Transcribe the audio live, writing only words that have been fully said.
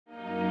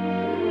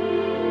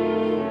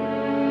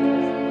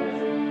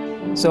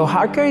So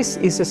Harker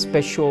is a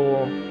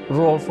special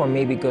role for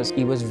me because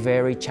it was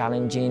very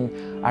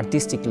challenging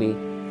artistically.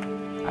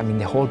 I mean,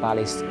 the whole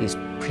ballet is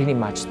pretty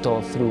much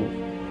told through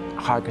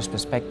Harker's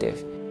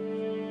perspective.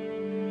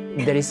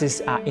 There is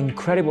this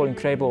incredible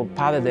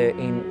parallel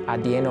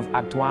at the end of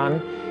Act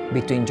 1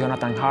 between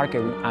Jonathan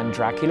Harker and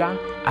Dracula,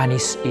 and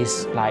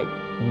it's like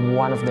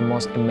one of the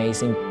most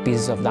amazing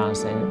pieces of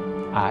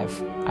dancing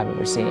I've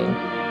ever seen.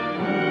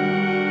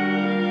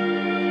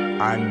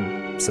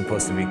 I'm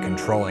supposed to be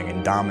controlling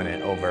and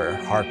dominant over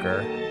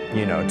Harker.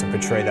 You know, to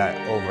portray that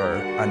over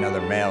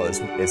another male is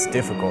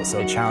difficult, so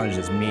it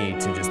challenges me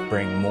to just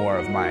bring more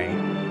of my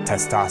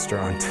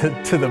testosterone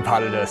to the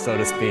pas de deux, so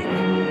to speak.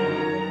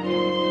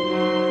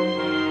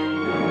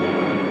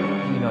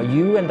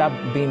 You end up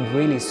being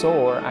really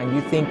sore, and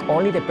you think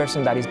only the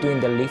person that is doing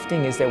the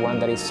lifting is the one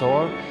that is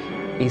sore.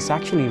 It's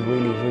actually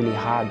really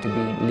hard to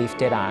be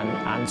lifted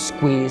and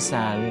squeezed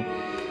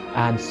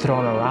and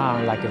thrown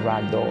around like a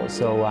rag doll.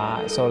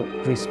 So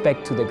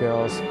respect to the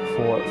girls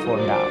for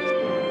that.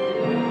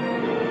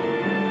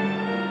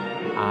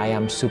 I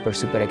am super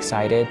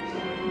excited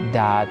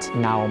that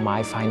now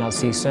my final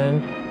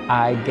season,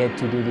 I get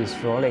to do this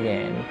role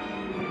again.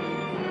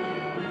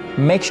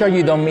 Make sure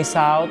you don't miss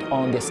out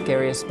on the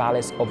scariest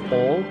ballets of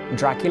all,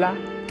 Dracula.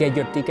 Get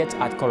your tickets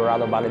at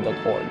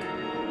coloradoballet.org.